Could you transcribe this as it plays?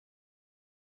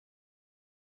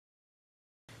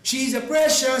She's a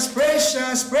precious,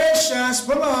 precious, precious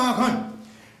woman.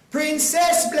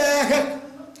 Princess Black.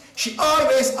 She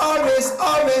always, always,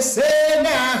 always say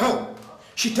now.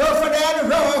 She tougher than a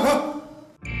rock.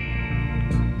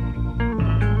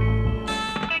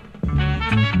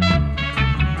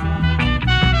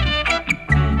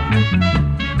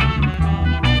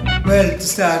 Well, to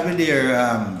start with there,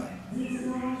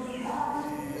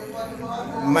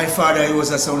 my father, he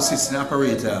was a sound system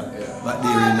operator back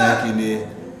there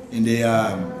in the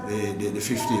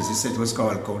 50s. He said it was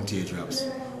called County Drops,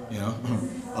 you know,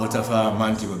 out of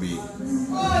Montego Bay.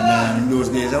 And in those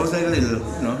days, I was like a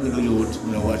little youth,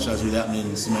 you know, watch what was really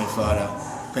happening, see my father.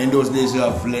 But in those days, you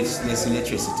have less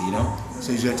electricity, you know,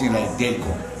 so it's a thing like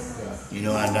Delco, you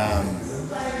know, and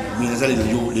me as a little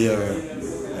youth there,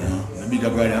 you know, my bigger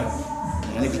brother,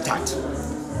 and a little tat.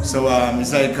 So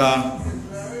it's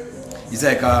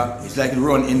like a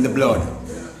run in the blood,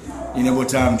 you know. But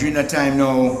during that time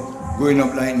now, growing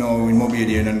up like now in Mobile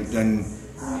there, and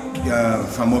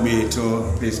from Mobile to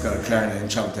a place called Clarendon in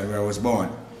Champton where I was born,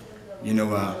 you know,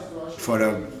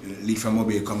 father leave from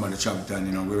Mobile come back to Champton,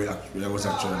 you know, where I was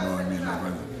actually born, me and my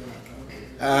brother.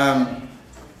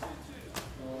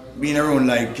 Being around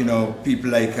like, you know,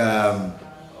 people like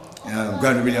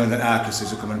Grand Williams and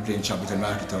artists who come and play in Champton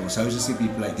Market House. So I used to see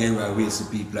people like Delroy Wilson,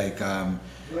 people like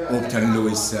Upton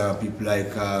Lewis, people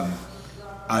like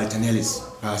Alton Ellis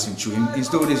passing through. In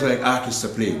those days, like orchestra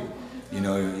play. You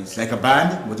know, it's like a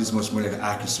band, but it's much more like an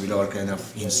orchestra with all kind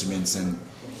of instruments. And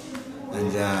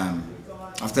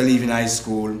after leaving high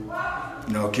school,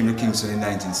 you know, I came to Kingston in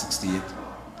 1968.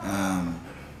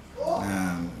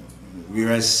 We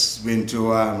went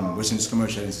to Western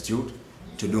Commercial Institute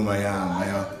to do my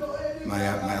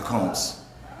accounts.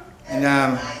 And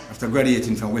after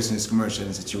graduating from Western Commercial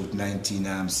Institute in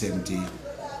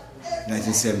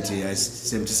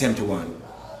 1971,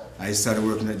 I started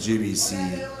working at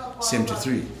JBC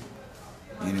 73.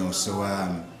 You know, so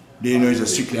they know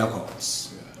it's strictly accounts.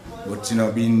 But you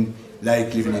know, being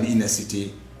like living in the inner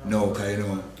city, now, you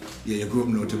know, you grew up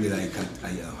now to be like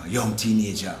a young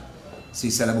teenager. So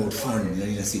it's all about fun in the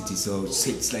inner city. So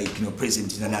it's like, you know,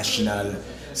 President International,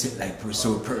 sit like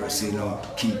Purcell Percy, you know,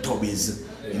 King Tubby's,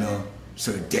 you know,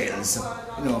 Sir Dells,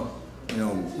 you know,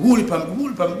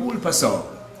 Woolpa song.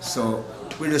 So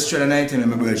we just try to night time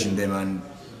and merging them and,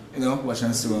 you know, watch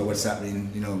and see what's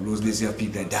happening. You know, those days you have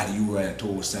people like Daddy Uriah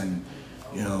Toast and,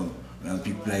 you know,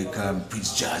 people like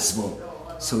Prince Jasper.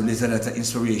 So there's a lot of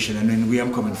inspiration, and then where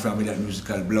I'm coming from with that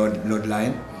musical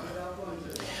bloodline.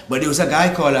 But there was a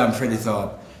guy called Freddie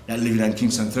Thorpe that lived in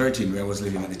Kingston 13, where I was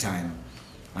living at the time.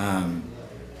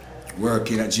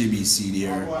 Working at GBC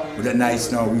there. With that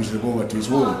nights now, we usually go over to his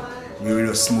home. We would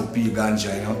just smoke pea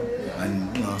ganja, you know,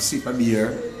 and, you know, sip a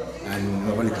beer and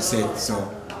have a little set. So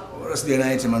just the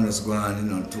night and just go on, you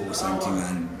know, toast something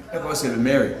and like I said,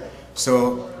 married.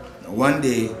 So one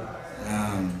day,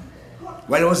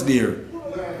 while I was there,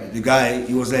 the guy,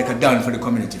 he was like a don for the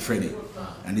community, Freddie.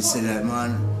 And he said that,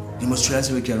 man, you must try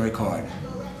so we can record.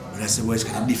 But I said, well, it's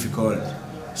kind of difficult.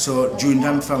 So during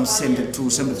time from 72,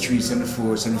 73,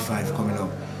 74, 75 coming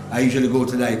up, I usually go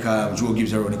to like Joe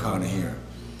Gibbs around the corner here.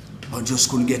 But just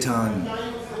couldn't get on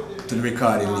to the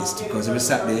recording list because every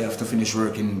Saturday after finish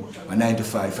working a 9 to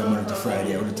 5 from Monday to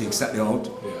Friday, I would take Saturday out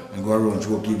and go around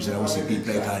Joe Gibbs and I would see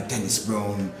people like Dennis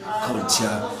Brown,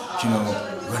 Culture, you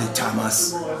know, Roddy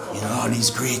Thomas, you know, all these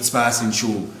greats passing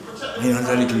through. And, you know, as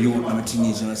a little youth, I'm a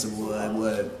teenager, and I said, well, I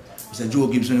said, Joe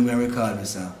Gibbs, when we record me,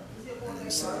 sir. I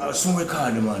said, I'll soon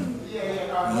record the man. You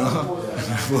know?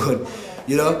 But,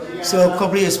 you know, so a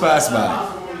couple of years passed by.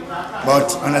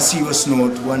 But on a serious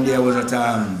note, one day I was at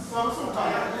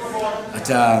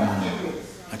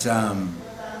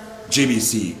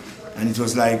JBC, and it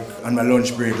was like on my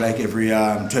lunch break, like every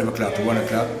 12 o'clock to 1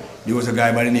 o'clock, there was a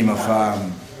guy by the name of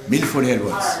Milford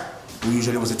Edwards, who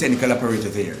usually was a technical operator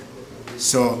there.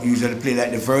 So he usually play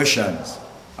like the versions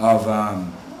of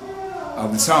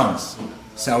the songs.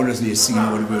 So I would just singing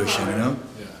over the version, you know.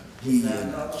 He try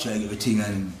to get everything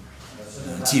and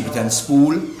tape it and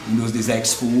spool. In those days like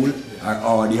spool or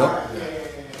audio.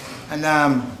 And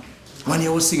one day I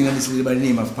was singing this lady by the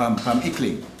name of Pam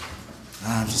Ickling.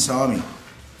 She saw me.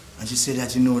 And she said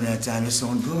that, you know, that you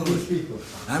sound good.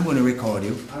 I'm going to record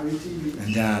you.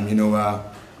 And, you know, I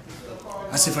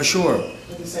said for sure.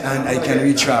 And I can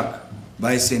retrack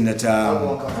by saying that, I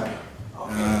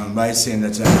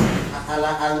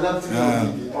love to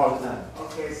know you all the time.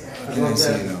 Can I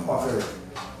say, you know,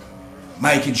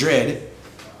 Mikey Dredd,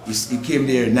 he came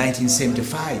there in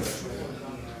 1975,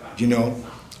 you know,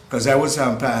 because I was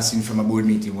passing from a board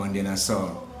meeting one day and I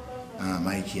saw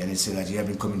Mikey and he said that he had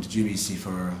been coming to GBC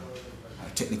for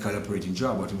technical operating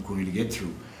job, but he couldn't really get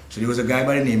through. So there was a guy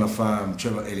by the name of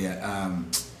Trevor Elliott,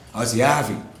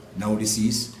 R.I.P, now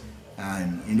deceased.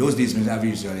 And in those days, I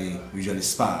usually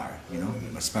spar, you know,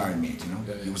 my sparring mate, you know.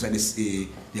 Yeah, yeah. He was like the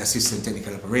assistant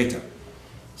technical operator.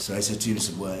 So I said to him, I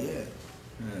said, well,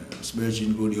 it's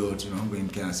virgin good out, you know, going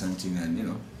to something and, you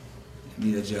know,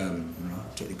 need a job, you know,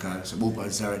 technical. So both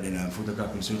parts are then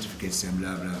photocopying certificates and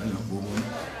blah, blah, you know, boom, boom.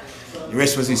 The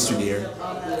rest was history there.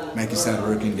 Mikey started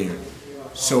working there.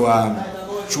 So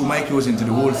through Mikey was into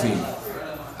the whole thing.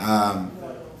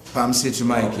 Pam said to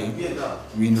Mikey,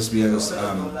 we must be a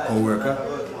co-worker,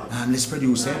 let's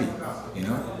produce Eddie, you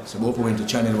know. So both went to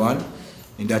Channel 1.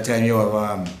 In that time you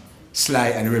have Sly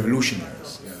and the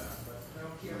Revolutionaries. Yeah.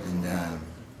 And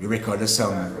we recorded a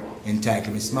song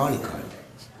entitled Miss Molly Called,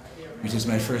 which is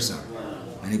my first song.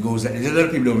 And it goes like, a lot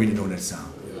of people don't really know that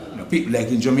song. You know, people like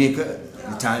in Jamaica, at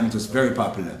the time it was very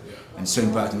popular, and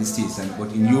certain part in the States,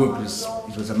 but in Europe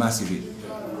it was a massive hit.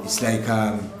 It's like,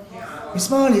 Miss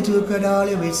Molly took her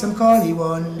dolly with some collie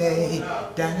one day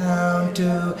down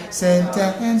to St.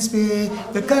 Anne's Bay.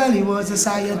 The collie was a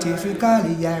scientific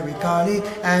collie, I recall it,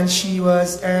 and she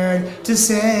was heard to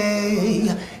say,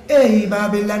 hey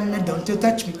Babylon, don't you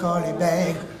touch me collie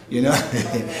bag. You know?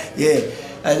 Yeah.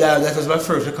 And that was my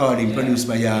first recording, produced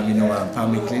by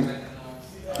Pam Micklin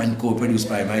and co-produced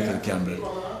by Michael Campbell.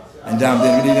 And then we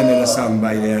did another song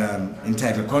by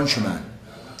entitled Countryman,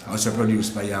 also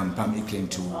produced by Pam Micklin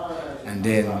too. And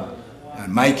then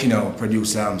Mike, you know,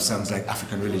 produced songs like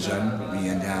African Religion with me,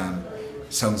 and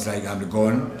songs like The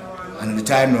Gun. And at the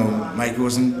time, no, Mike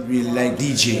wasn't really like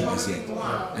DJing as yet.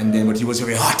 And then, but he was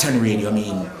very hot on radio. I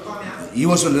mean, he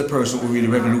was one of the person who really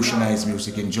revolutionized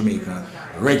music in Jamaica,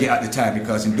 reggae at the time,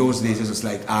 because in those days it was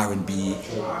like R&B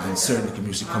and certain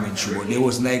music coming through. It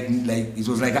was like it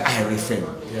was like an R.I.P,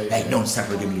 like non-stop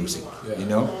reggae music, you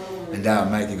know. And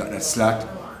Mikey got that slot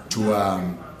to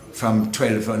from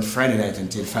 12 on Friday night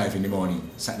until 5 in the morning,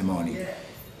 Saturday morning.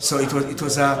 So it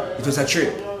was a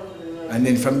trip. And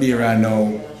then from there on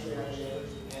now,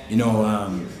 you know,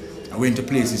 I went to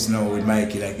places now with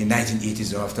Mikey, like in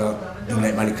 1980s after doing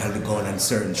like Malik Called The Gun and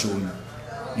certain tune,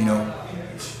 you know.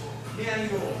 You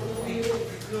have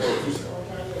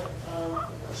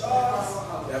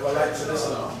a light to this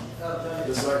now.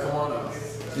 This light, come on now.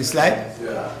 This light?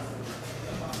 Yeah.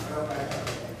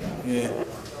 Yeah.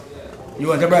 You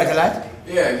want a brighter light?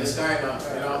 Yeah, just kind of,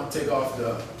 you know, take off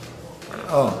the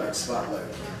like spotlight.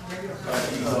 I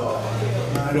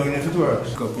don't know if it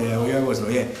works. Yeah, we always know,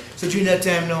 yeah. So during that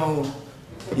time now,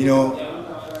 you know,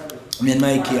 me and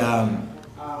Mikey,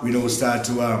 we don't start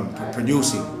to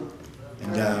producing.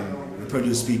 And we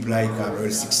produce people like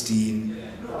early 16,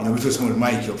 you know, we just called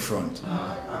Mikey up front.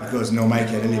 Because, you know,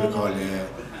 Mikey had a label called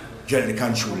Dread the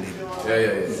Control label.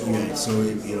 Yeah, so,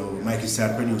 you know, Mikey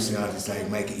started producing artists like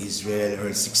Mikey Israel,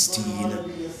 early 16,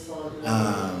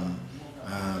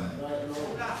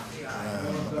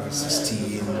 early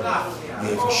 16,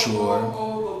 yeah, for sure.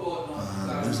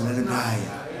 There was another guy,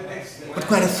 but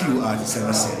quite a few artists like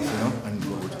myself, you know, and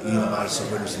he also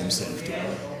produced himself too.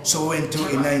 So we went to,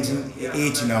 in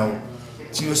 1980 now,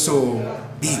 he was so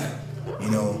big,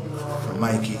 you know, from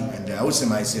Mikey, and I would say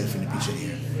myself in the picture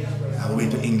here. We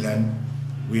went to England,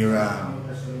 where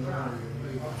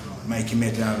Mikey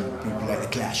met people like The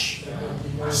Clash.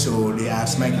 So they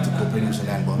asked Mikey to co-produce an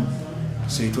album.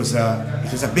 So it was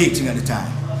a big thing at the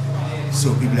time.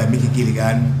 So people like Mickey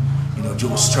Gilligan, you know, Joe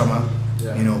Strummer,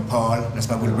 you know, Paul, that's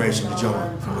my good brother, the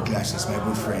drummer from The Clash, that's my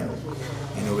good friend.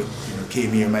 You know,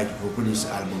 came here, Mikey co-produced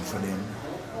an album for them.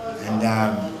 And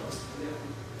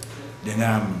then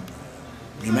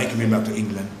Mikey went back to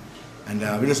England. And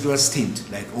we just do a stint,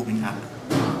 like opening act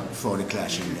for The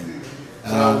Clash. And then, so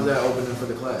how was that opening for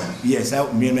The Clash? Yes,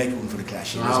 me and Mike opened for The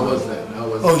Clash. How was that?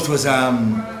 It was,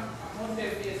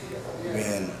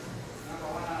 well,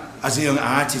 as a young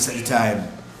artist at the time,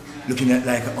 looking at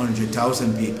like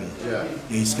 100,000 people,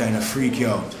 it's kind of freak you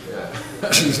out.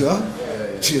 You know?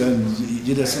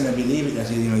 You just cannot believe it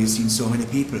that, you know, you've seen so many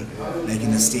people, like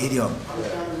in a stadium.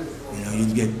 You know, you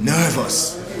get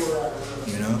nervous,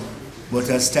 you know. But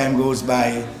as time goes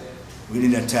by,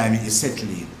 within that time it is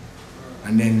settling.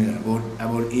 And then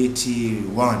about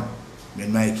 81, me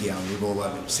and Mikey we go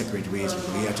back separate ways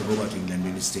because we had to go back to England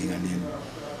with this thing. And then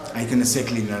I kind of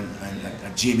settled in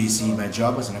at JBC, my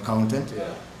job as an accountant.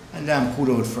 And I'm pulled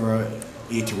out for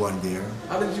 81 there.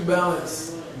 How did you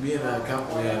balance being an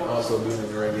accountant and also being in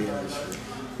the reggae industry?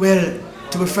 Well,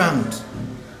 to be frank,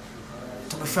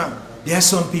 there are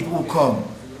some people who come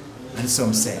and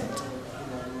some send.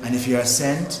 And if you are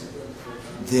sent,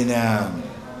 then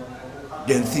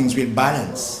things will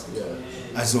balance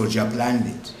as though you planned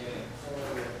it.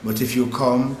 But if you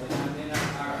come,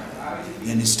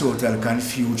 then it's total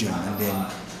confusion, and then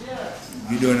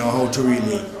you don't know how to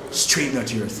really straighten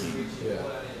out your thing. Yeah.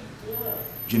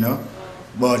 You know?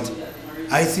 But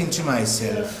I think to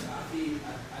myself,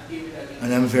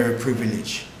 and I'm very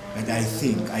privileged, that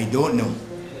I don't know,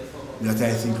 that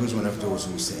I think was one of those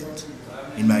who said,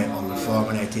 in my humble form,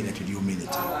 and I take that with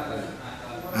humility.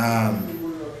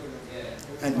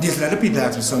 And there's a lot of people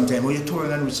ask me sometimes, well, you're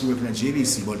touring and working at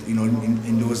JBC, but you know,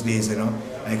 in those days, you know,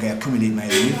 like I accumulate my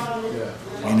leave.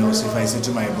 You know, so if I say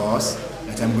to my boss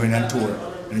that I'm going on tour,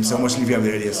 and so much leave you have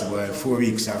there, so well, 4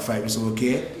 weeks or 5 weeks,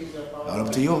 okay, all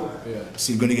up to you.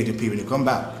 So you're going to get your pay when you come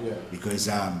back, because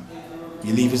your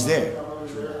leave is there.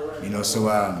 You know, so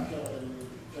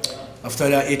after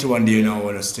that 81 day, you know, I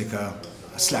want to take a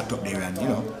slack up there and, you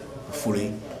know,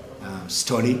 fully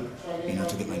study, you know,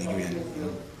 to get my degree and, you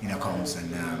know, in accounts.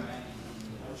 And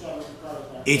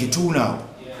 82 now,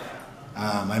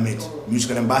 I met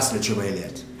musical ambassador Trevor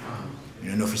Elliott. You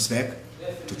know, enough respect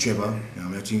to Trevor. You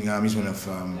know, I think he's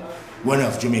one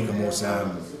of Jamaica's most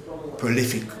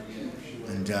prolific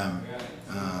and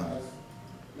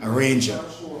arranger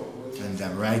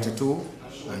and writer too,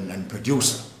 and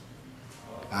producer.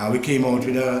 We came out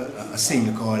with a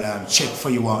single called Check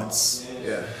For You Once.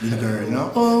 Yeah. Little girl, you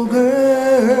know. Oh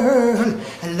girl,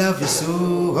 I love you so.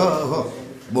 Oh.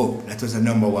 Boom, that was a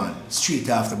 #1, straight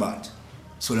after that.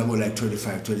 Sold about like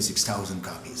 26,000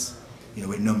 copies. You know,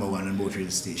 with #1 on both radio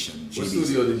stations. What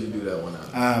studio did you do that one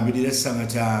at? We did a song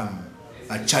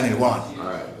at Channel 1.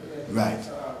 Alright. Right.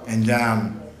 And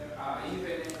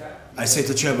I said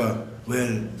to Trevor,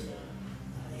 well,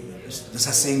 that's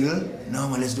a single? No,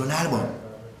 well, let's do an album.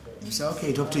 He said, okay,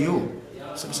 it's up to you.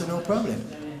 So I said, no problem.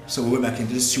 So we went back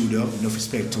into the studio, enough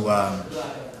respect to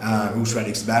Roots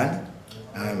Radix Band,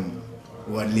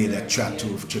 who had laid that track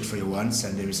to Check For You Once,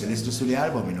 and then we said, let's just do the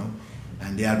album, you know.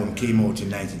 And the album came out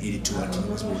in 1982, I think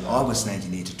it was about August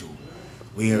 1982,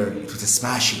 where it was a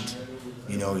smash hit.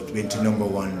 You know, it went to #1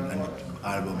 on the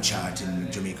album chart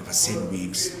in Jamaica for 7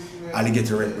 weeks.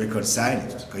 Alligator Records signed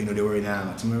it, because you know they were in,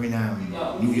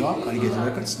 New York, Alligator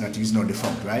Records, not using no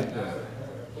defunct, right?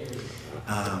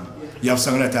 You have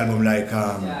songs on that album like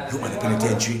Human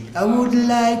Penitentiary. I would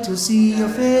like to see your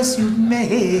face, you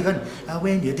man,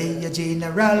 when you're there,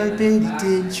 General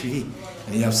Penitentiary.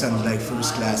 And you have songs like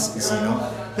First Class, you know.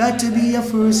 Got to be a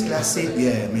first class,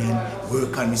 yeah, man.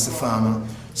 Work on Mr. Farmer.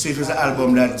 So it was an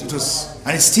album that it was,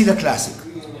 and it's still a classic.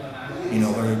 You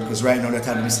know, because right now that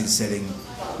album is still selling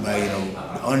by, you know,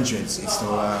 the hundreds. It's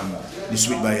this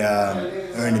week by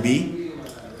R.I.P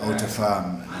out of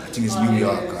I think it's New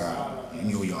York or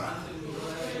New York.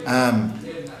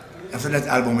 After that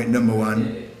album went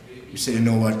 #1, we said, you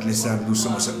know what, let's do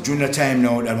something. During that time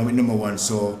now, the album went #1,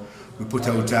 so we put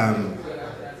out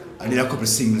I did a couple of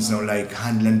singles now, like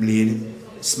Handle and Blade,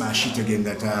 Smash It Again,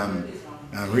 that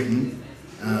written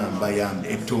by the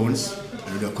Eptones.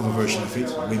 I did a cover version of it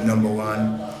with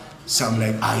 #1. Song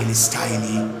like Highly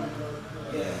Styly,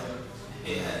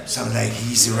 song like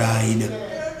Easy Ride,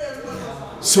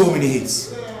 so many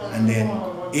hits. And then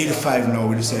 85 now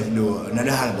we decided to do another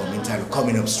album entitled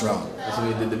Coming Up Strong. So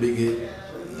you did the big hit?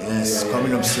 Yes,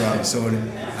 Coming Up Strong. So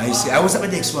I was at the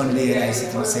next one day and I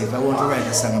said to myself, I want to write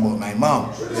a song about my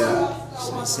mom. Yeah.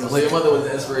 So your mother was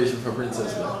the inspiration for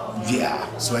Princess, man? Yeah.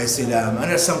 So I said, and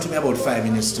there's something took me about 5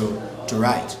 minutes to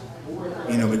write.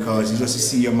 You know, because you just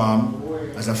see your mom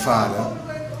as a father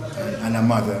and a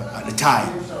mother at the time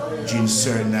during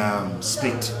certain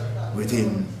split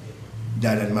within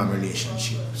dad and mom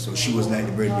relationship. So she was like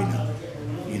the breadwinner,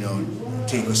 you know,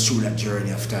 take us through that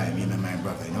journey of time, me and my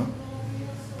brother, you know.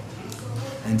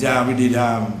 And we did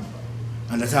on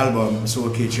that album, So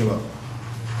Okay Trevor,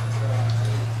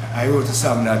 I wrote a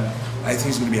song that I think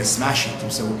is going to be a smash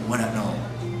hit. So why not now?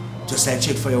 Just like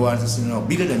Check For You Once, I said, no,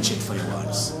 bigger than Check For You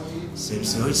Once. So he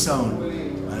said, how it sound?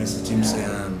 And I said to him, say,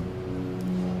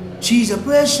 she's a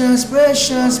precious,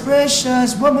 precious,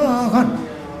 precious woman,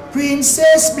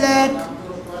 Princess Black.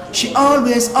 She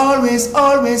always, always,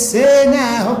 always say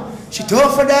now, she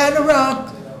tougher than a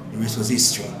rock. The rest was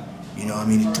history. You know, I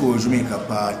mean, it tore Jamaica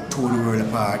apart, tore the world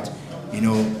apart. You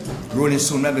know, Rolling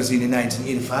Stone magazine in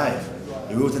 1985,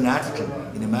 they wrote an article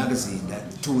in the magazine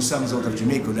that 2 songs out of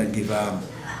Jamaica that give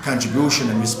contribution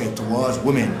and respect towards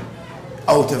women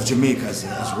out of Jamaica as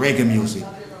reggae music.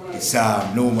 It's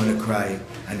No Woman to Cry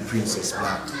and Princess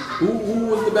Black. Who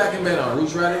was the backing band on?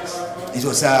 Roots Radix? It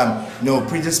was no,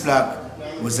 Princess Black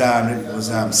was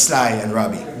Sly and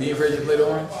Robbie. Dean Fraser played the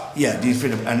horn? Yeah, Dean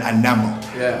Fraser and Nambo.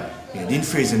 Yeah. Dean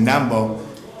Fraser, Nambo,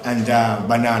 and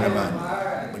Banana Man.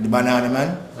 But the Banana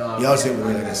Man, he also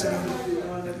went against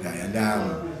that guy. And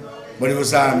But it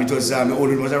was the old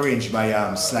one was arranged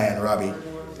by Sly and Robbie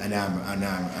and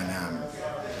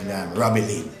Robbie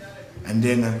Lee. And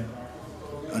then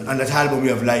on that album we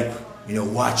have like, you know,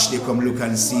 Watch They Come Look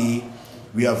and See.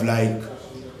 We have like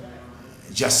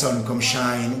Just Sun Come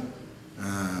Shine.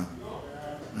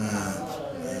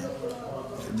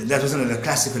 That was another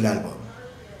classical album.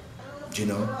 You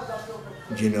know.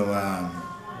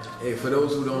 Hey, for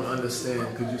those who don't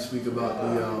understand, could you speak about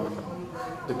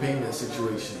the payment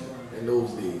situation in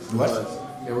those days? What?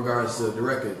 In regards to the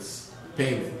records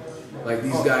payment, like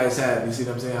these guys have, you see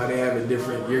what I'm saying? How they have a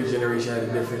different, your generation had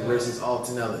a different versus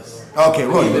Alton Ellis. Okay,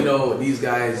 well, even though these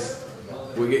guys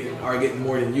are getting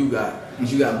more than you got,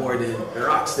 but you got more than the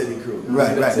Rocksteady crew.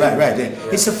 Right.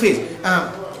 Yeah. It's a phase.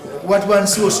 What one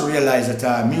supposed to realize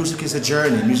that music is a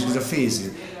journey, music is a phase.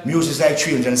 Music is like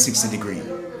 360 degrees.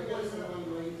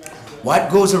 What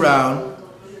goes around,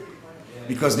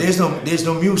 because there's no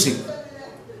music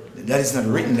that is not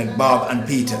written like Bob and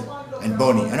Peter and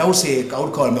Bonnie. And I would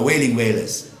call them the Wailing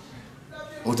Wailers.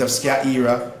 Out of ska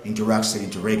era into rocksteady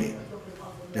into reggae.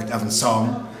 That haven't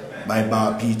sung by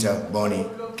Bob, Peter, Bonnie,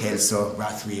 Kelso,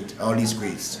 Rathwaite, all these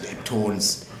greats, the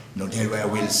Tones, you know, Delroy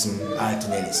Wilson,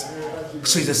 Alton Ellis.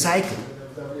 So it's a cycle.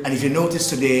 And if you notice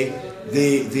today,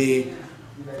 it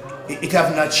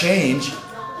have not changed,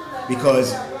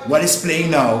 because what is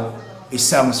playing now is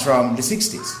songs from the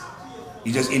 60s.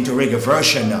 It's just into reggae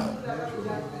version now.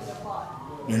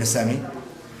 You understand me?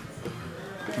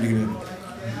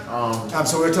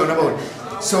 So we're talking about.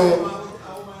 So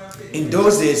in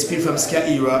those days, people from ska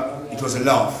era, it was a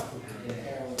love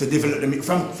to develop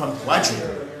from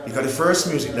quadrille, because the first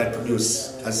music that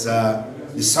produced as the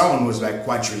sound was like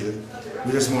quadrille,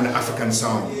 which was more an African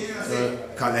sound,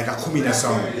 called like a Kumina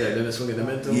sound. Yeah, then it's going to get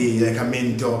the mento. Yeah, like a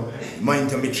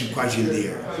mento metric quadrille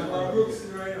there.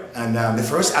 And the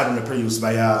first album that produced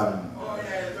by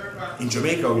in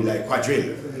Jamaica with like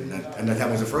quadrille, and that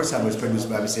time was the first album was produced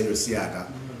by Mr. Siaka,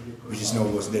 which is now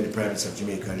was then the Prime Minister of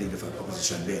Jamaica, leader for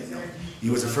opposition then. No? He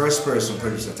was the first person to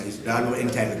produce that. The album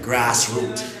entitled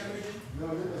Grassroot.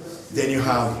 Then you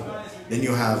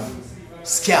have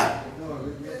ska,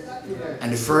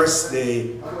 and the first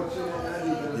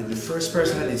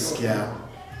person that did ska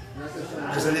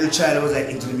was a little child that was like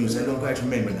into the music. I don't quite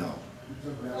remember now.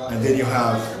 And then you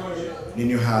have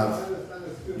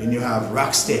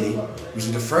Rocksteady, which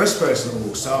is the first person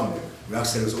who sang.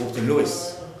 Rocksteady was Upton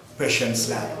Lewis, Pressure and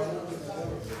Slide,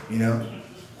 you know.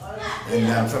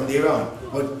 And from there on,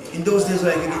 but in those days,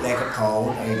 I get like a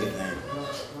pound, I get like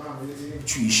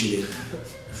 3 shillings.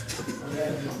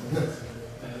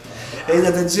 It's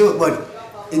not a joke, but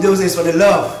in those days, for the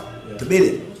love to build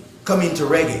it, come into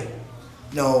reggae.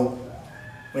 Now,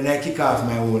 when I kick off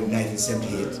my own in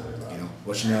 1978.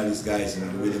 Watching all these guys, you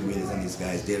know, the William Willis and these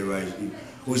guys, Delroy,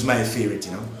 who's my favorite,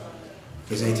 you know,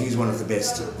 because I think he's one of the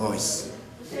best voice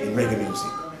in reggae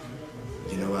music,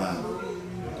 you know.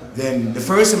 Then the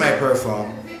first time I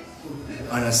performed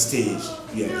on a stage,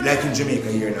 yeah, like in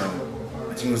Jamaica here now,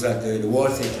 I think it was at the Wall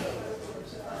Theatre,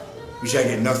 which I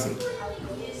get nothing,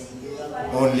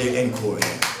 only encore.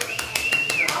 Yeah.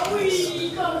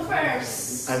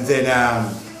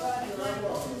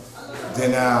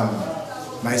 And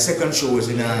my second show was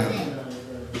in the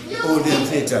Odeon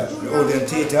Theatre,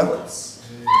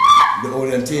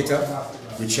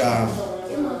 which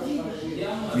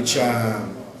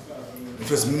it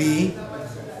was me,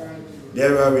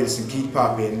 Delroy Wilson, Keith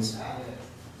Poppins,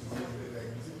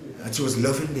 and she was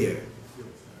loving there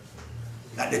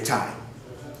at the time.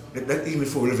 That even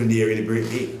before loving there really break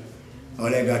big. All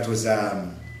I got was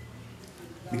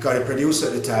because the producer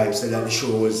at the time said that the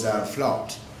show was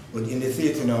flopped, but in the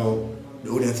theatre now. The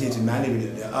Odeon Theatre man,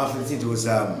 after the theatre was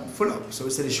full up, so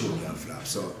we said the show would flop.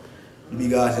 So the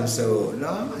big artist said, oh,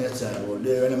 no, man, that's all.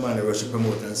 There and the man rush to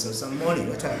promote and so some money,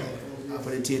 what time? After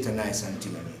the theatre, nice and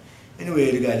thing. Anyway,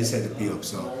 the guy decided to pay up.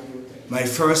 So my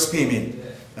first payment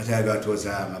that I got was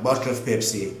a bottle of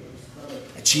Pepsi,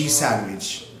 a cheese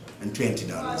sandwich, and $20.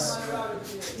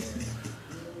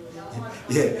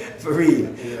 Yeah, for real.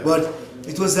 Yeah. But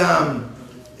it was,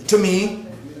 to me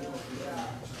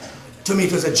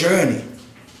it was a journey.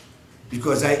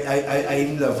 Because I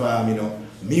even love, you know,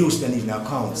 music and even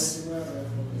accounts.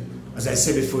 As I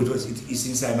said before, it's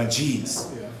inside my genes.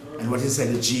 And what inside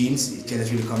the genes, it cannot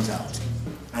really comes out.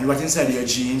 And what inside your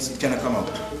genes, it cannot come out.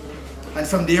 And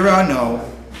from there on now,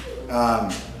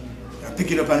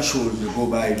 pick it up and shows, we go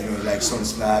by, you know, like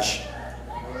Sunsplash.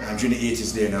 During the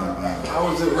 80s there now. How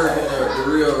was it working the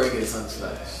real reggae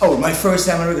Sunsplash? Oh, my first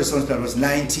time on reggae Sunsplash was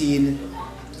 19...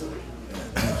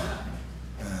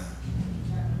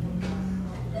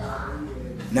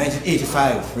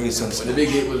 1985, Reggae Sunsplash. When the big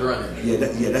hit was running.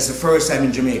 Yeah, that's the first time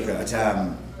in Jamaica at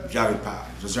R.I.P.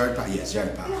 It was R.I.P. Yes,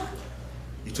 R.I.P.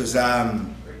 It was to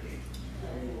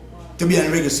be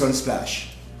on Reggae Sunsplash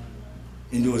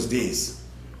in those days.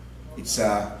 It's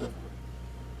a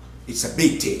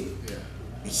big thing. Yeah.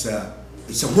 It's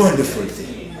a wonderful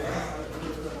thing.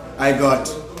 I got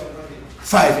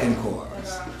 5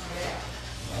 encores.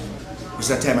 It was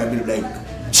that time I built like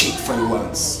Chick for the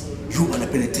Once, You on the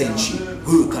Penitentiary,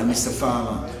 Work on Mr.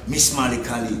 Farmer, Miss Molly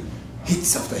Kali,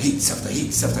 hits after hits after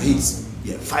hits after hits.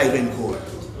 Yeah, 5 encore.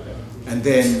 And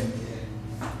then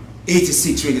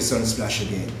 86 Reggae Sunsplash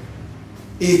again.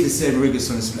 87 Reggae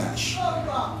Sunsplash.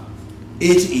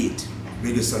 88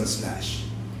 Reggae Sunsplash.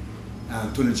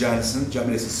 Tony Johnson, God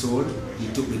bless his soul, he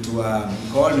took me to, he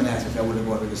called me and asked me if I would have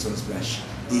gone to Reggae Sunsplash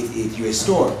 88 US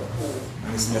store.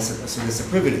 And so that's a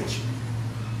privilege.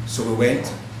 So we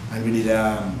went and we did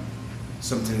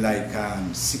something like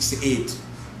 68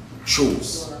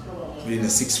 shows within a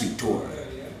 6-week tour.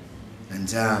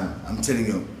 And I'm telling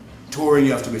you, touring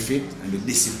you have to be fit and be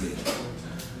disciplined.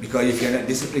 Because if you're not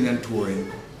disciplined and touring,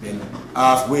 then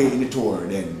halfway in the tour,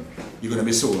 then you're going to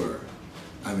be sore.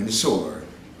 And when you're sore,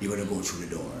 you're going to go through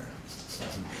the door.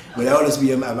 But I always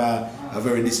be a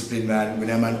very disciplined man. When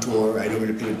I'm on tour, I don't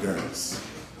really play with girls.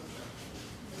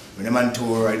 When I'm on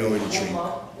tour, I don't really drink.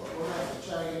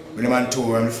 When I'm on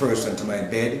tour, I'm the first one to my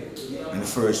bed and the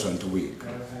first one to wake.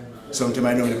 Sometimes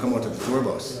I don't really come out of the tour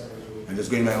bus. I just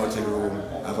go in my hotel room,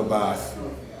 have a bath,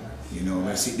 you know,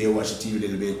 I sit there, watch the TV a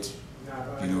little bit,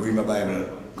 you know, read my Bible,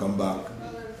 come back,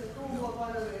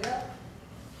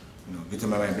 you know, get on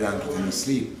my blanket and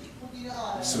sleep.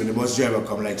 So when the bus driver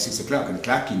come like 6 o'clock and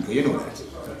clock in, because you know that,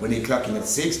 when they clock in at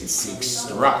 6, it's 6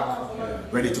 to rock,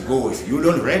 ready to go. If you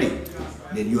don't ready,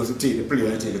 then you have to take the plane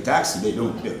and take a taxi. They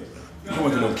don't care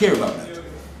about that.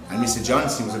 And Mr.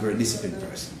 Johnson was a very disciplined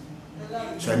person.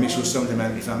 So I make sure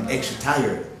sometimes if I'm extra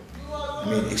tired,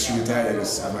 extremely tired, I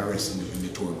just have my rest in the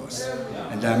tour bus.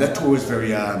 And that tour was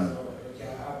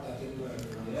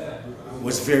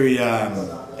very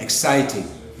exciting.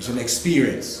 It was an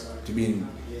experience to be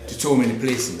to so many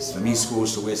places, from East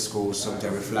Coast to West Coast.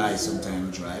 Sometimes we fly,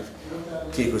 sometimes we drive.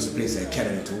 Take us to places like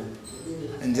Canada too.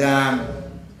 And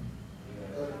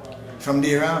from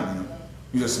there on, you know,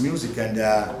 we do some music. And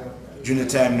during the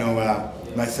time now,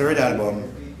 my third album,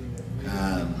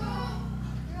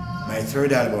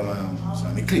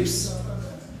 Eclipse,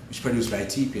 which produced by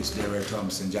T-Pace, Larry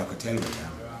Thompson, Jack O'Telly,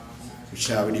 which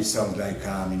we did songs like,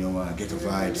 Ghetto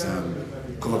Vibes,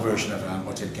 cover version of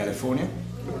Hotel California,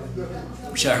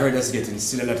 which I heard us getting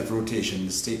still a lot of rotation in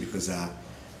the state because the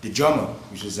drummer,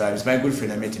 which was my good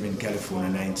friend, I met him in California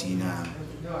in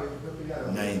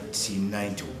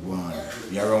 1991,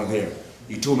 yeah, around there.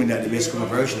 He told me that the best cover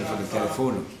version for the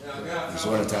California was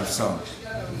one of the top songs.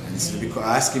 And I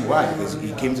asked him why, because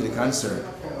he came to the concert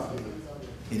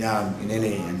in LA,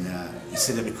 and he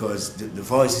said that because the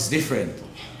voice is different.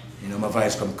 You know, my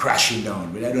voice come crashing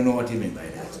down, but I don't know what he meant by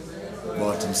that.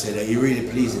 But he said that he really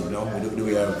pleased him, you know, with the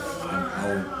way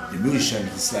how the musician,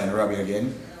 Sly Robbie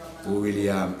again, who really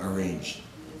arranged,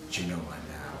 you know.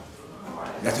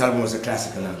 And that album was a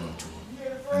classical album too.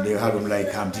 And the album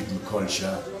like Deep in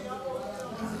Culture,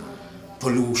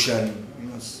 Pollution, you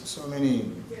know, so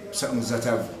many songs that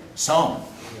have song.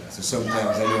 So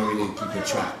sometimes I don't really keep a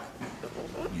track,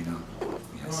 you know.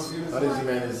 Yes. How did you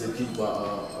manage to keep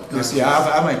yes, yeah,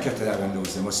 I might cut that on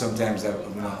those, but sometimes I,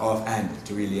 offhand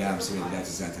to really say that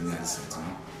is that and that is that, you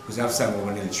know. Because I have some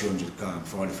over nearly 300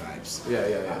 45s. Yeah.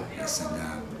 Yes,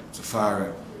 and so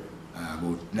far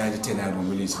about 9 to 10 albums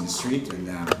released in the street, and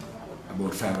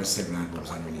about 5 or 7 albums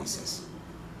on releases.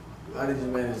 How did you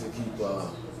manage to keep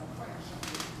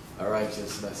a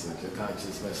righteous message, a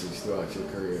conscious message throughout your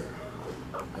career,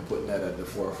 and putting that at the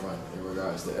forefront in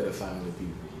regards to edifying the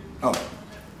people? Oh.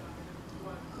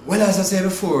 Well, as I said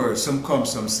before, some come,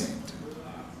 some sent.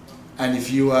 And if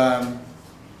you come,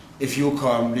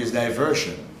 there's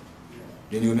diversion,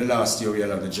 then you're going to lose your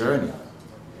real of the journey.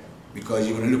 Because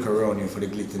you're going to look around you for the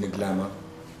glitter and the glamour.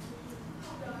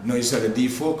 No, you start to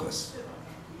defocus.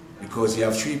 Because you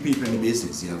have 3 people in the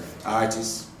business. You have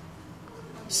artists,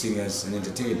 singers, and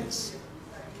entertainers.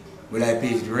 Well, I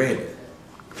painted red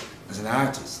as an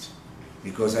artist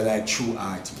because I like true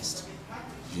artists.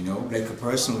 You know, like a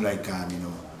person who like,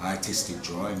 artistic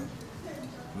drawing.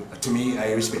 To me,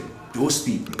 I respect those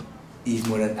people even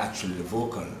more than actually the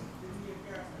vocal,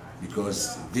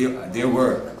 because their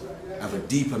work have a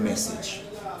deeper message,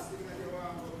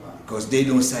 because they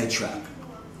don't sidetrack.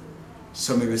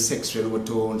 Some may be sexual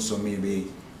overtone, some may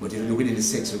be, but if you look at the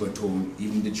sexual overtone,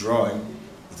 even the drawing,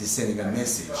 it is sending a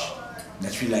message.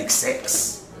 That's really like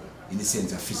sex. in the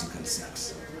sense of physical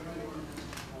sex.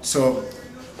 So,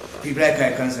 people like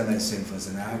I consider myself as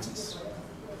an artist.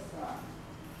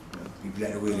 People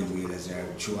like the Willie Whale as a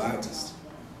true artist.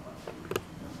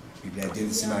 People like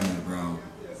Dennis Emmanuel Brown.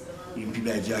 Even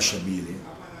people like Joshua Bailey.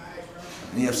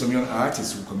 And you have some young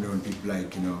artists who come down, people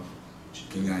like, you know,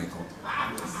 King Iko.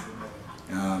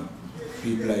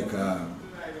 People like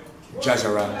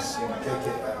Jaja Ranks,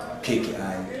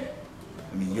 KKI.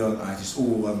 I mean, young artists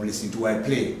who I'm listening to who I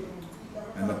play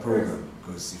on my program.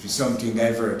 Because if it's something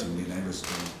diverting, then I just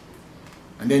go.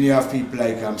 And then you have people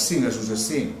like singers who just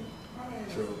sing.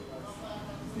 True.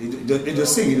 They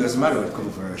just sing, it doesn't matter what cover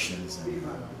versions.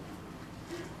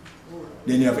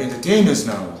 Then you have entertainers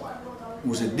now,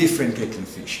 who's a different kettle of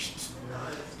fish.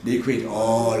 They create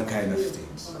all kind of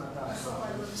things.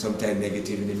 Sometimes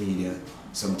negative in the media,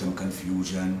 sometimes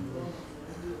confusion.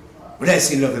 But I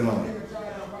still love them all.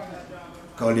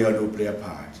 Because they all do play a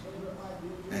part.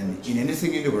 And in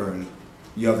anything in the world,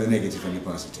 you have the negative and the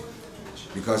positive.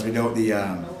 Because without the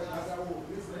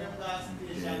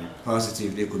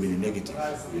positive, there could be the negative.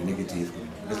 The negative,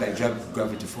 it's like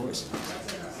gravity force.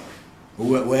 But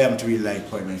where I'm to really like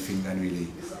point my finger and really,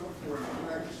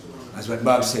 as what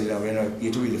Bob said, you know, you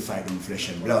have to really fight in flesh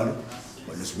and blood,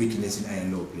 but there's weakness in high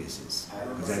and low places.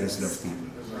 Because I just love people.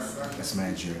 That's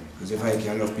my journey. Because if I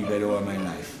can love people, I don't want my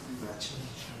life.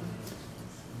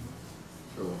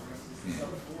 Cool. Yeah.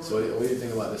 So what do you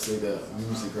think about the state of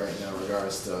music right now in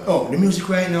regards to... Oh, the music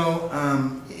right now,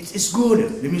 it's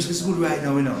good. The music is good right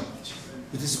now, you know.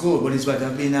 It is good, but it's what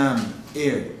have been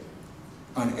aired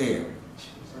on air.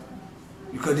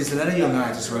 Because there's a lot of young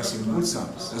artists who are singing good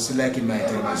songs. Just like in my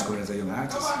time I was going as a young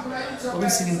artist. I've been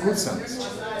singing good songs.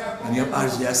 And you have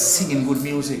artists that are singing good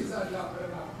music.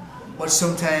 But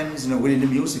sometimes, you know, within the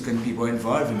music and people are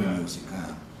involved in the music.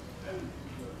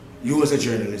 You as a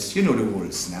journalist, you know the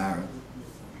whole scenario.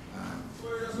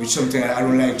 Which sometimes I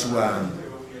don't like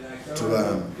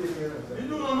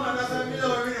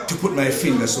to put my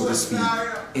finger, so to speak,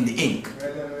 in the ink.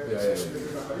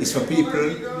 It's for people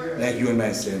like you and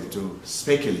myself to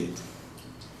speculate.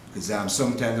 Because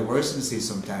sometimes the worst thing to say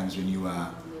sometimes when you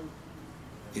are,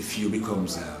 if you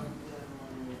becomes on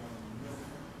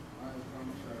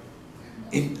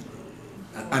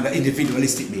an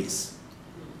individualistic base,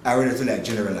 I rather to like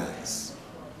generalize.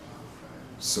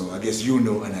 So I guess you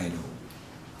know and I know.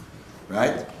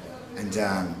 Right? And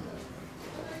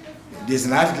there's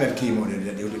an article that came out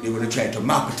that they were trying to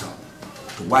mop it up,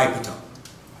 to wipe it up.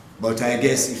 But I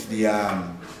guess if the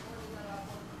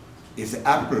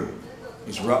apple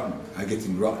is rotten, or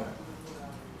getting rotten,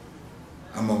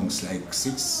 amongst like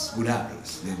 6 good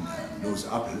apples, then those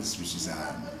apples,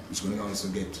 which going to also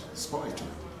get spoiled too.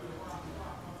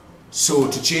 So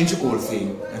to change the whole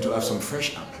thing and to have some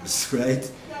fresh apples, right?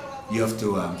 You have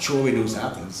to throw away those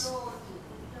apples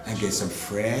and get some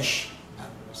fresh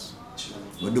apples.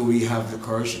 But do we have the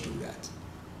courage to do that?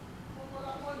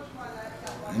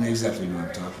 I know exactly what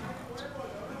I'm talking about.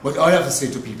 But all I have to say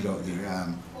to people out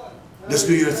there, just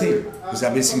do your thing. Because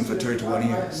I've been singing for 31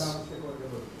 years.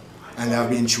 And I've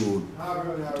been through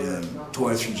 2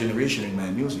 or 3 generations in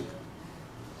my music.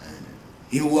 And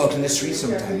you walk in the street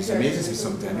sometimes, it's amazing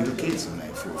sometimes, little kids, I'm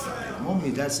like 4 or 5.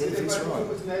 Mommy, that's Edi Fitzroy.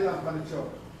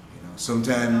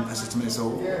 Sometimes I say to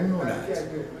myself, oh, I don't know that.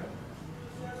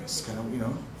 It's kind of, you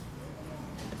know,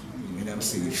 when I'm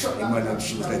saying, it might not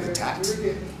shoot like a tat.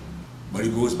 But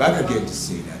it goes back again to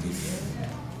say that if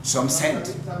some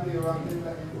sent,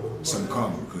 some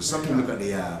come. Because some people look at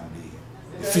the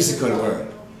physical world.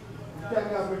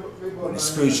 But the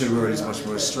spiritual world is much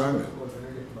more stronger.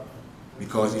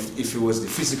 Because if it was the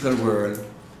physical world,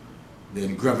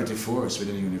 then gravity force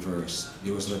within the universe,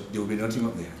 there would be nothing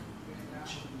up there.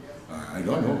 I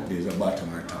don't know if there's a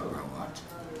bottom or top or what.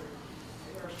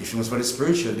 If it was for the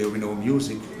spiritual, there would be no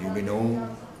music, there would be no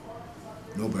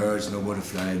birds, no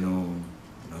butterfly, no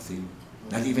nothing.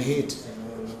 Not even hate.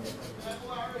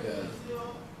 Yeah.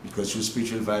 Because through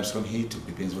spiritual vibes come hate too.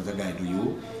 Depends what a guy do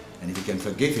you, and if you can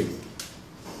forgive him,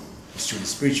 it's through the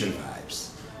spiritual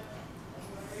vibes.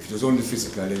 If it was only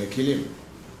physical, then they kill him.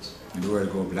 And the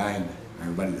world go blind,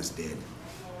 everybody is dead.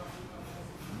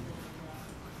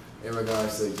 In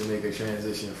regards to Jamaica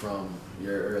transition from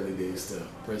your early days to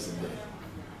present day?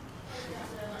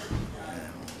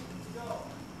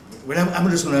 Well, I'm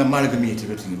just going to amalgamate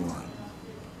everything in one.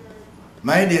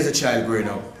 My day as a child growing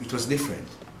up, it was different.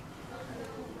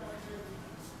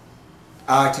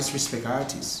 Artists respect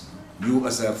artists. You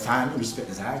as a fan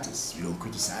respect as artists. You don't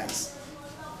criticize.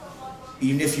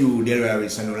 Even if you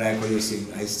Delroy and don't like what you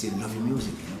sing, I still love your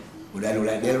music, you know. But I don't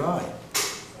like Delroy.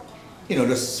 You know,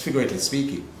 just figuratively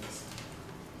speaking.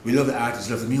 We love the artists,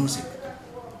 love the music.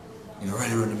 you know,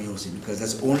 rally around the music, because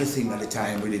that's the only thing at the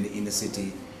time within the inner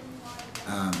city,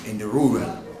 in the rural,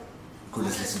 you could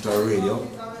just listen to a radio,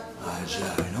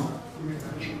 you know.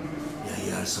 Yeah,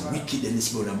 you have some wicked in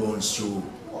this morning bones through.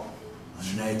 On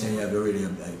the night time you have the radio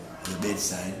at the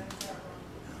bedside.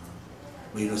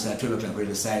 But you know, so at 12 o'clock,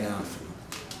 radio sign off.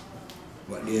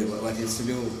 What is to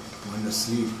do when you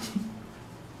sleep.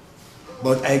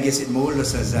 But I guess it molds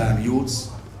us as youths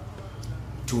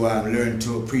to learn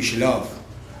to appreciate love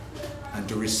and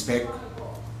to respect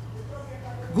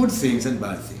good things and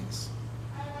bad things.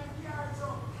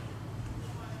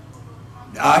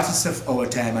 The artists of our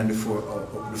time and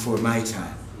before my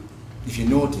time, if you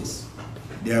notice,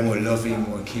 they are more loving,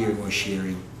 more caring, more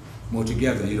sharing, more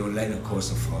together. You don't like the cause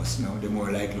of us, you know. They're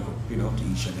more likely, you know, to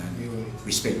each other and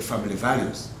respect the family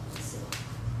values.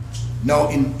 Now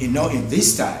in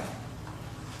this time,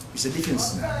 it's a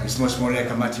difference now. It's much more like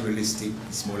a materialistic.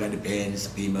 It's more like the Benz,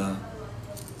 Beamer,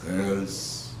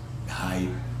 girls, the hype,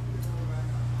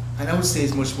 and I would say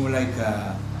it's much more like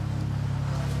a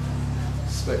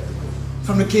Spectacle.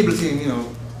 from the cable thing, you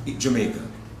know, Jamaica,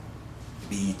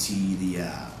 BT, the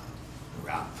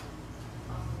rap.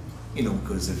 You know,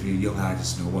 because if you're a young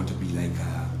artist, you know, want to be like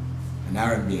an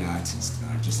R&B artist,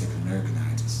 or just like an American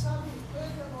artist.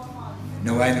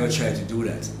 No, I never tried to do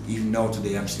that. Even now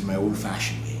today, I'm still in my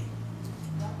old-fashioned way.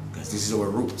 Because this is our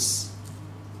roots.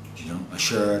 You know, a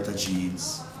shirt, a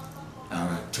jeans,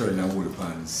 a turn-down wool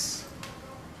pants,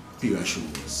 pair of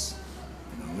shoes.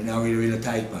 You know, we're not really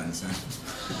tight pants.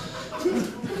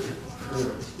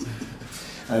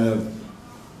 And a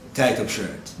tight-up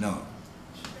shirt, no.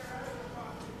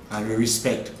 And we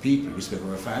respect people, respect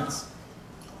our fans.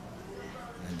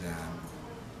 And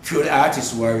few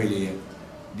artists who are really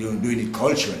doing it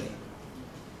culturally,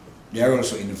 they are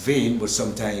also in the vein, but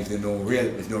sometimes if they don't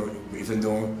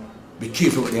be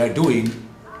careful what they are doing,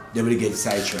 they will get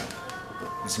sidetracked.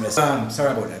 Sorry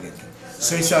about that again.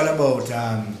 So it's all about,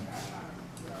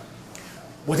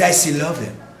 but I still love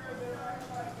them,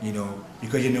 you know,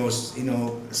 because you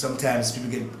know, sometimes people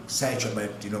get sidetracked by,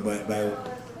 you know, by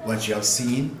what you have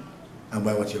seen and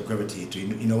by what you gravitate to.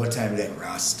 You know what time like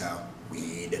Rasta,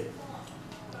 weed,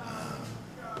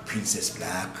 Princess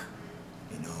Black,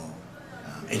 you know,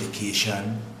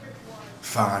 education,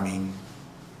 farming,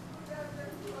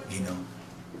 you know.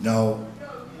 Now,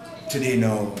 today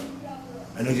now,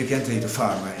 I know you can't tell you to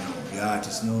farm right now, the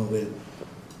artist, no, well.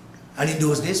 And in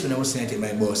those days when I was saying to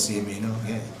my boss, see me, you know,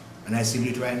 yeah. And I still do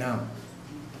it right now.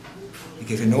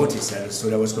 Because if you notice, I saw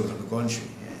that I was coming from the country,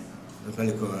 yeah. I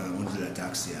probably go under the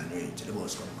taxi and wait till the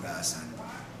bus come across and,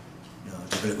 you know,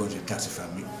 I go to the taxi from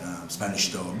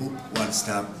Spanish Town, book, one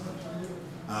stop,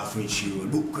 halfway through,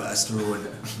 book across the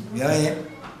road. Yeah.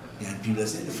 And people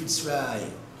say, Fitzroy.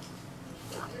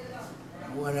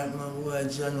 What that man, what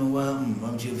John,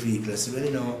 what your vehicle? I say, well,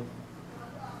 you know,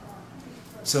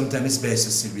 sometimes it's best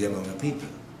to still be among the people.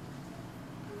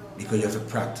 Because you have to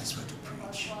practice what you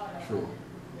preach. True.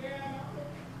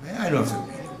 I don't have to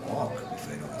really walk if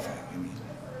I mean.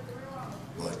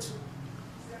 But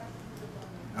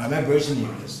I'm a person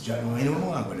here, just anyone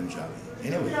want to them job.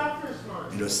 Anyway,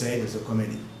 you know, say it's a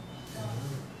comedy.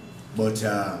 But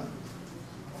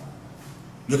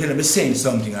you're gonna be saying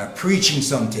something or preaching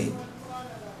something.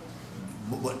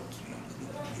 But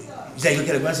it's like you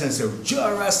get a person and say,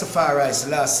 Jah Rastafari,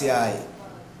 Selassie,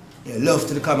 yeah, love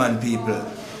to the common people.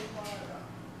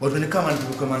 But when the common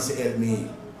people come and say, help me,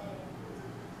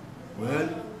 well,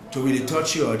 to really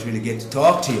touch you or to really get to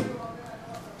talk to you,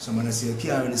 someone will say, you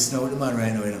can't really snow with the man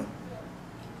right now, you know.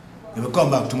 You will come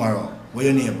back tomorrow. What's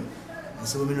your name? I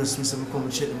said, well, I just come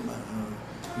and check the man.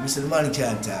 I said, the man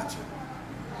can't talk to you.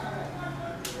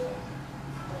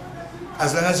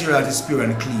 As long as your heart is pure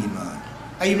and clean, man.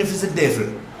 And even if it's the devil,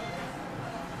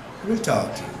 he will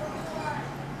talk to you.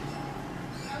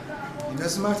 It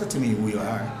doesn't matter to me who you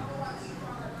are.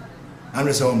 I'm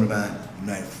just a humble man in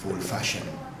my old-fashioned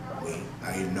way.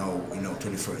 I know,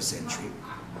 21st century.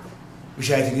 Which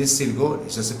I think is still good.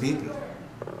 It's just the people.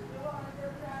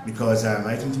 Because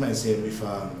I think to myself,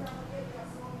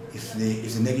 if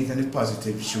the negative and the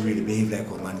positive should really behave like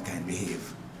how mankind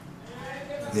behave,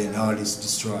 then all is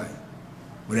destroyed.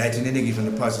 But I think the negative and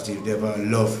the positive, they have a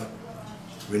love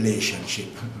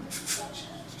relationship.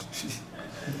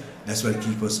 That's what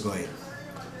keeps us going.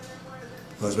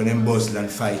 Because when them buzzle and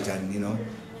fight and, you know,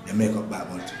 they make up back,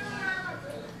 but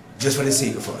just for the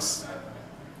sake of us.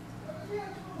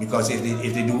 Because if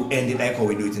they do end it like how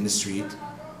we do it in the street,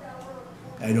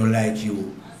 I don't like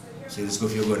you, so let's go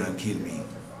for your gun and kill me.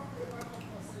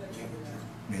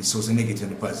 And so it's a negative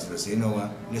and the positive. I say, you know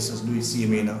what, let's just do it, see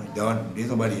me now, done, there's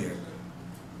nobody here.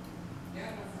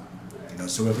 know,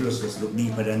 so we have to just look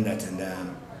deeper than that.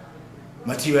 And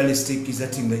materialistic is a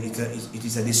thing that it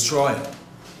is a destroyer.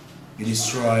 You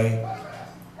destroy.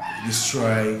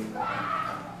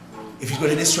 If you're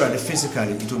going to destroy the physical,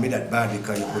 it will be that bad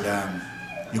because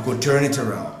you could turn it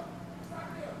around.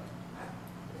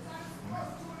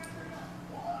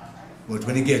 But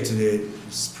when you get to the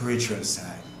spiritual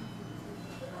side,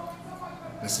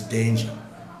 that's the danger.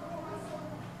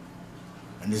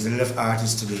 And there's a lot of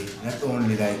artists today, not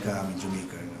only like in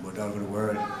Jamaica, but all over the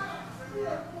world.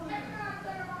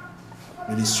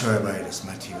 They're destroyed by these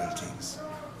material things.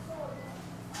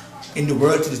 In the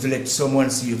world today, to let someone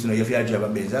see you to know if you have a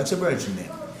Benz, that's a virgin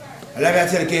name. And like I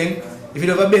tell King, if you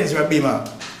don't have a Benz or a Beamer,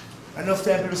 enough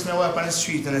time people see me walk on the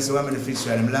street and I say, "What am I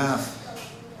Fitzroy?" and them laugh.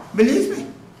 Believe me.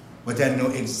 But I know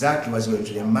exactly what's going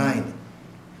through their mind.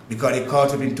 Because they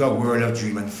caught up into a world of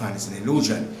dream and fantasy and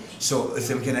illusion. So if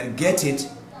they cannot get it,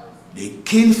 they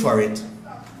kill for it.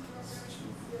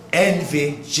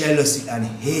 Envy, jealousy, and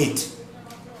hate.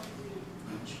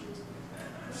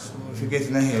 So if you get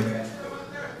in a head,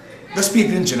 just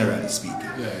people in general speaking,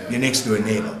 your next door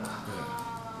neighbor.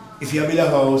 If you build a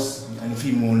house and if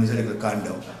you moon is a little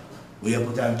condo, where you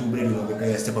put on 2 bedrooms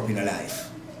because you step up in a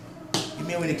life. You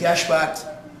may win the cash pot,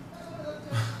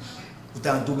 put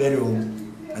on 2 bedrooms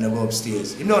and I go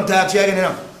upstairs. You don't talk to you again, you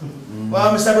know.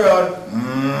 Well, Mr. Brown.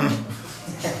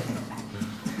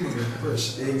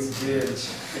 Push things, bitch.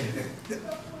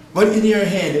 But in your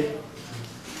head,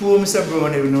 poor Mr.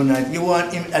 Brown, you know that you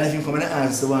want him, and if you come and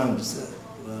ask the one,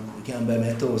 you can't buy me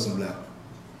 1,000 black.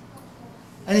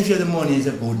 And if you have the money, he's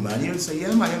a good man, you'll say,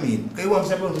 yeah, man, I mean, because you want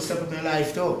Mr. Brown to step up in your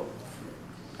life too. Or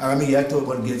I mean, I talk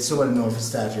about get someone enough to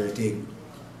start your thing.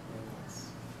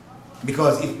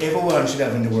 Because if everyone should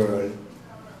have in the world,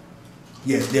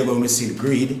 yes, they're going to see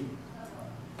greed,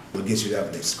 but guess you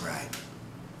have less crime.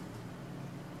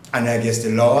 And I guess the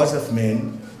laws of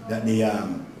men that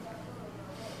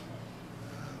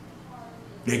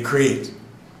they create,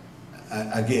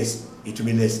 I guess it will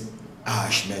be less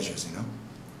harsh measures, you know.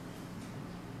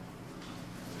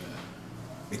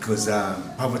 Because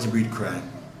poverty breeds crime.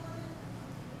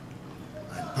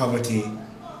 And poverty,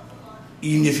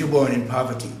 even if you're born in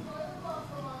poverty,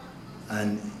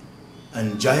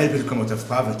 and Jah help you to come out of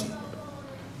poverty,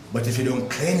 but if you don't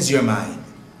cleanse your mind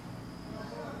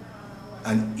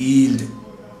and heal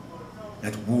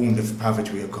that wound of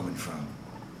poverty where you're coming from,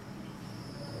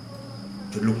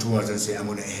 to look towards and say, I'm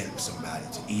going to help somebody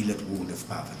to heal that wound of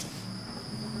poverty.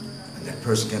 And that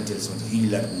person can tell someone to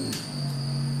heal that wound.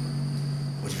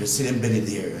 But if you're still embedded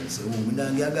there and say, oh, I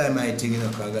don't give a guy my thing, you know,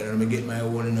 because I don't get my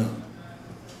own, you know.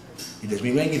 It does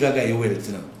mean when you give a guy your wealth,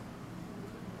 you know.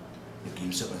 You give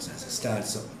him something and say, start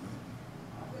something.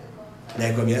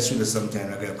 Like when you're student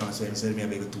sometimes, I come and say, me I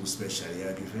make it too special, you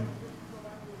give him.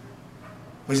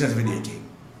 But it's not a video thing.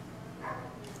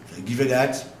 If I give you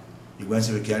that, you go and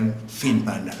say we can fin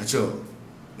pan that. So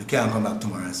you can't come back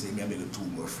tomorrow and say, me I make it 2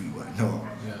 more free one. No.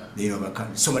 Yeah. They know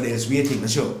somebody else waiting,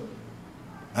 so.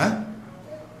 Huh?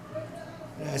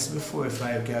 That's before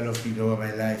 5 I love people over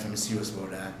my life. I'm serious about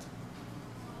that.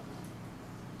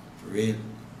 For real.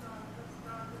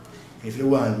 If you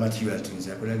want material things,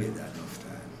 I could have get that enough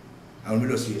time. I want to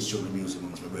just see you show the music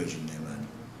amongst my virgin there, man.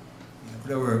 I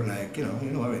could have worked like, you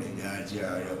know already. You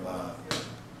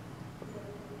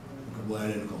could go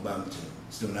and come back to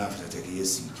soon after take a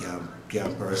AC,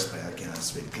 can't perspire, can't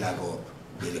spend, clag up,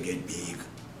 really get big,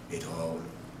 get old.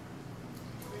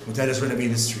 But I just want to be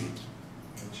in the street.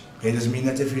 It doesn't mean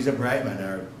that if he's a bright man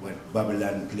or what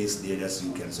Babylon placed there that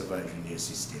you can survive in their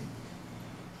system.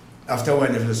 After a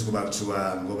while, if you just go back to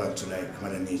like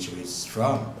Mother Nature where it's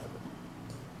from.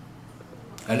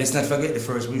 And let's not forget the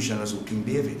first musician was King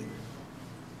David.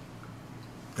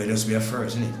 Because it must be a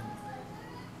first, isn't it?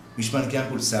 Which man can't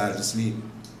put Saul to sleep?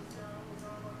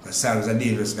 Because Saul was a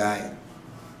dangerous guy.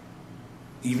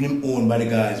 Even him own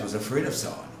bodyguards was afraid of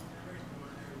Saul.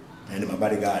 And my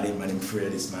bodyguard him and him afraid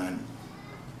of this man.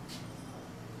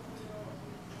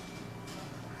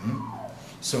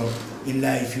 So in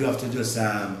life you have to just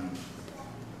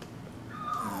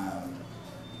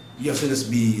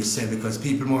be yourself, because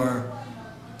people are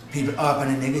up on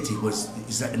the negative, but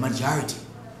it's like the majority.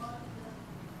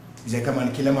 It's like a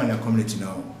man kill a man in a community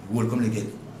now, the whole community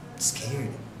get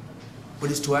scared. But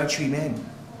it's 2 or 3 men.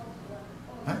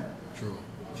 Huh? True.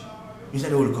 It's not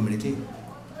the whole community.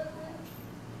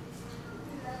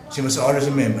 So you must always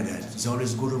remember that it's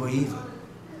always good over evil.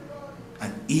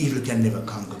 And evil can never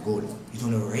conquer good. It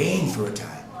only reign for a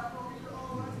time.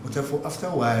 But after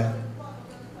a while,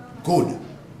 good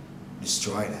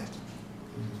destroy that.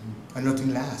 And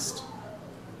nothing lasts.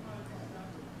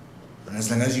 And as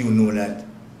long as you know that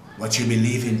what you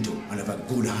believe into, and have a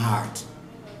good heart.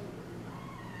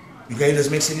 Because it just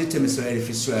makes sense to me, so Edi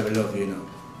Fitzroy, I love you, you know.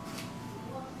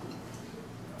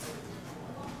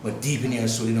 But deep in your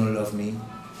soul, you don't love me.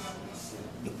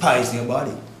 You poison your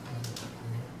body.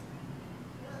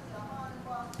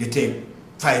 You take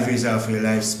 5 years off your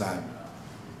lifespan.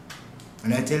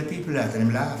 And I tell people that, and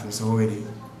I'm laughing, I say, how are you?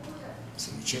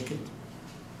 So you check it.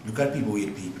 Look at people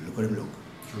with people, look at them look.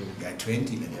 True. They're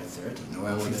 20, then they're 30. Now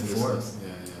I'm 54.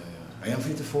 Yeah. I am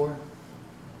 54.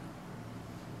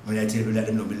 When I tell people that,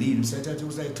 they don't believe them. Say, I thought it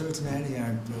was like 39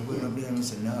 years. We're going to be, I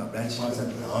said, no, that was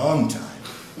a long time.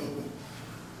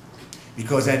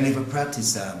 Because I never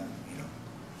practiced, you know,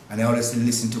 and I always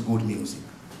listen to good music.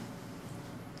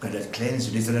 Because that cleanses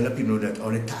you. There's a lot of people that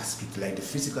all the tasks, like the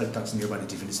physical tasks in your body,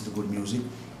 if you listen to good music.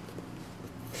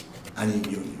 And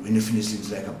when you finish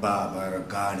things like a barb or a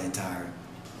garnet, or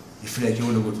you feel like you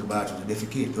want to go to the bathroom to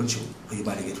defecate, don't you? Because your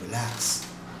body gets relaxed.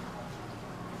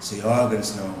 So your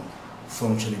organs now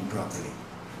functioning properly.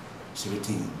 So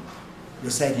everything,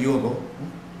 just like yoga,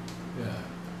 Yeah.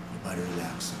 your body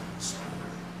relaxes.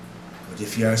 But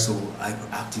if you are so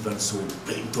active and so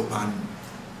bent up and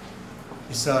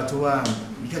you start to,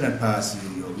 you cannot pass,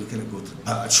 you cannot go to the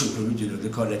bathroom, you know, they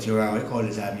call it your, they call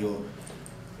it your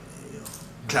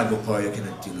clag up or you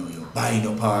cannot, you know, you're bind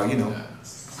up or, you know, Yeah.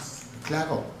 clag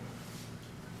up.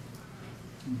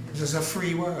 It's just a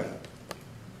free world.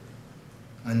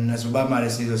 And as Bob Marley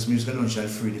says, this music alone shall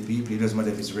free the people. It doesn't matter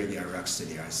if it's reggae or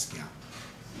rocksteady or ska.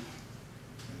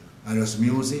 And just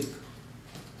music,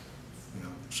 you know,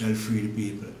 shall free the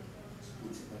people.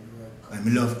 And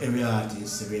I love every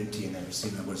artist, 17, every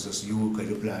singer, but it's just you, because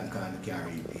you plan can't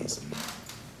carry your pace.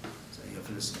 So you have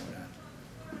to listen to that.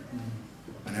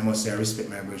 And I must say, I respect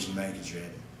my version, Mike is ready.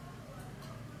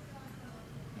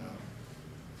 You know,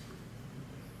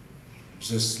 it's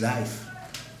just life.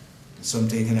 And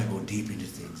sometimes I go deep into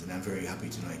things, and I'm very happy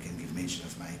to know I can give mention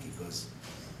of Mikey because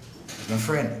he's my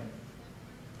friend.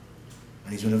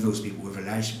 And he's one of those people who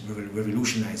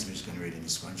revolutionized music already in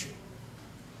this country.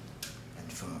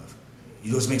 And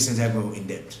it does make sense I go in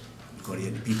depth because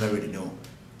the people already know.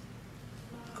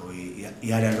 Because he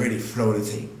had already flowed the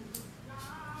thing.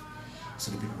 So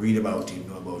the people read about him,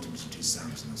 know about him, listen to his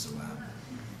songs, and so on.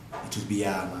 It would be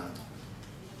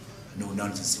no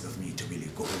nonsense of me to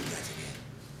really go over that again.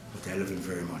 But I love him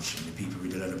very much, and the people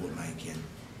read a lot about Mikey. And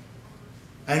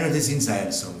I know this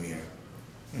inside somewhere,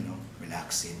 you know,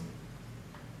 relaxing.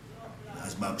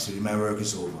 As Bob said, my work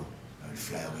is over, I'll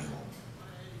fly away home.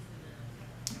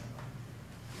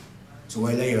 So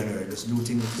while I on earth, just do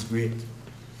things that is great.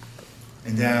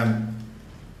 And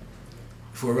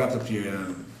before I wrap up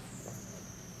here,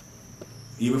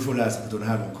 year before last, I put on an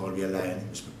album called Be a Lion. It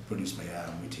was produced by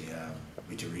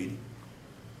Richie Reed.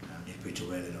 Did pretty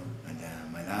well, you know. And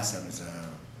my last album is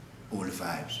All the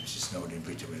Vibes, which is now doing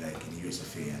pretty well, like in the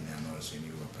USA and also in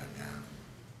Europe. And